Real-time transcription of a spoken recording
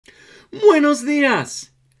Buenos dias!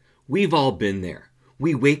 We've all been there.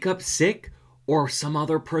 We wake up sick or some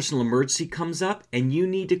other personal emergency comes up and you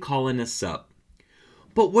need to call in a sub.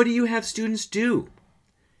 But what do you have students do?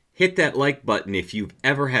 Hit that like button if you've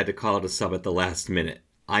ever had to call it a sub at the last minute.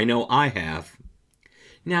 I know I have.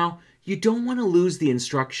 Now, you don't want to lose the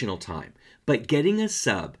instructional time, but getting a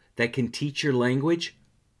sub that can teach your language,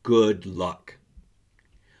 good luck.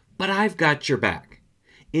 But I've got your back.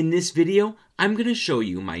 In this video, I'm going to show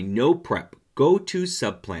you my no prep go-to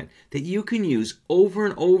sub plan that you can use over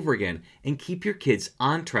and over again and keep your kids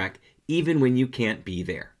on track even when you can't be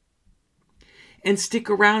there. And stick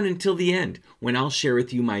around until the end when I'll share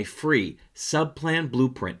with you my free sub plan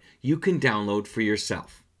blueprint you can download for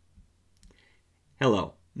yourself.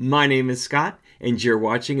 Hello, my name is Scott and you're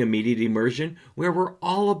watching Immediate Immersion, where we're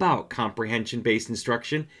all about comprehension-based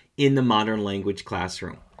instruction in the modern language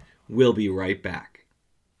classroom. We'll be right back.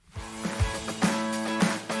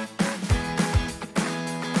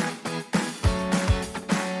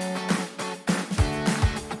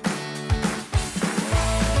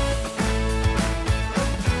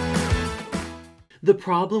 The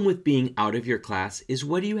problem with being out of your class is,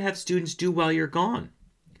 what do you have students do while you're gone?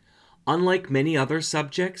 Unlike many other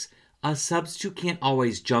subjects, a substitute can't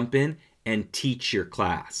always jump in and teach your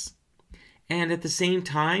class. And at the same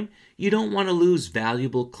time, you don't want to lose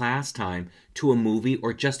valuable class time to a movie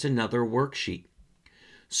or just another worksheet.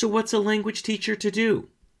 So what's a language teacher to do?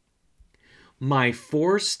 My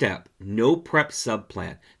 4-step no prep sub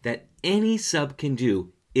plan that any sub can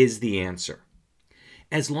do is the answer.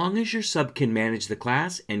 As long as your sub can manage the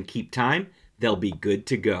class and keep time, they'll be good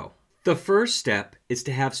to go. The first step is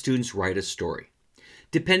to have students write a story.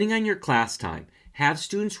 Depending on your class time, have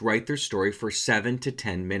students write their story for 7 to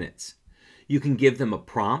 10 minutes. You can give them a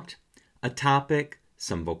prompt, a topic,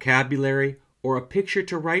 some vocabulary, or a picture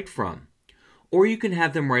to write from. Or you can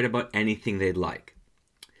have them write about anything they'd like.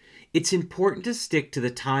 It's important to stick to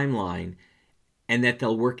the timeline and that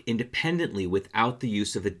they'll work independently without the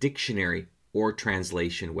use of a dictionary or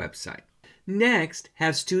translation website. Next,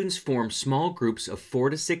 have students form small groups of 4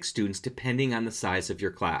 to 6 students depending on the size of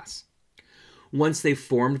your class. Once they've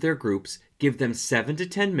formed their groups, give them 7 to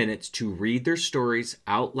 10 minutes to read their stories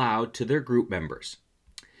out loud to their group members.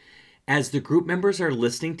 As the group members are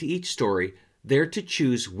listening to each story, they're to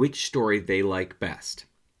choose which story they like best.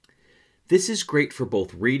 This is great for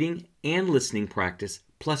both reading and listening practice,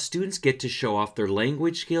 plus students get to show off their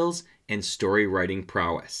language skills and story writing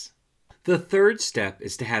prowess. The third step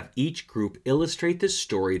is to have each group illustrate the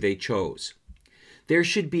story they chose. There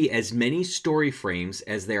should be as many story frames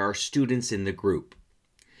as there are students in the group.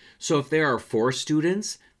 So if there are 4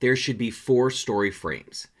 students, there should be 4 story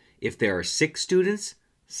frames. If there are 6 students,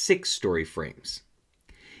 6 story frames.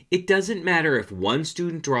 It doesn't matter if one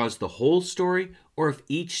student draws the whole story or if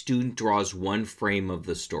each student draws one frame of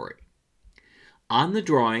the story. On the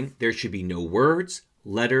drawing, there should be no words,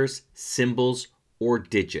 letters, symbols, or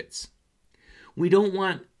digits. We don't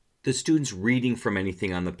want the students reading from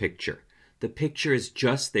anything on the picture. The picture is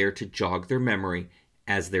just there to jog their memory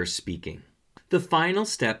as they're speaking. The final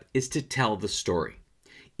step is to tell the story.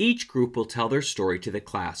 Each group will tell their story to the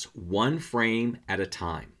class one frame at a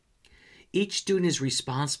time. Each student is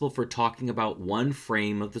responsible for talking about one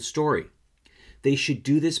frame of the story. They should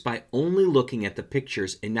do this by only looking at the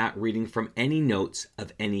pictures and not reading from any notes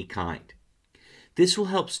of any kind. This will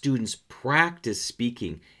help students practice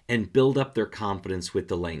speaking and build up their confidence with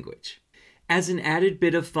the language. As an added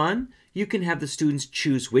bit of fun, you can have the students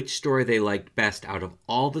choose which story they liked best out of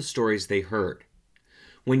all the stories they heard.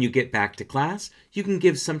 When you get back to class, you can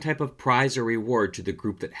give some type of prize or reward to the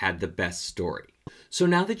group that had the best story. So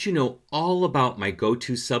now that you know all about my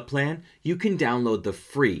go-to subplan, you can download the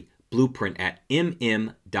free blueprint at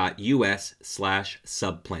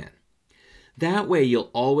mm.us/subplan. That way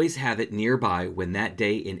you'll always have it nearby when that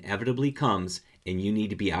day inevitably comes and you need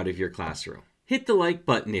to be out of your classroom. Hit the like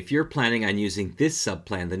button if you're planning on using this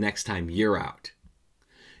subplan the next time you're out.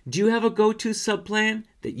 Do you have a go-to subplan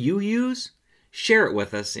that you use? Share it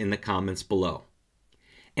with us in the comments below.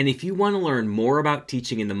 And if you want to learn more about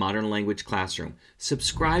teaching in the modern language classroom,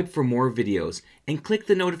 subscribe for more videos and click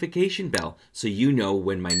the notification bell so you know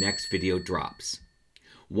when my next video drops.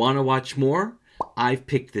 Want to watch more? I've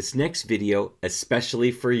picked this next video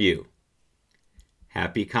especially for you.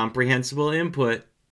 Happy comprehensible input!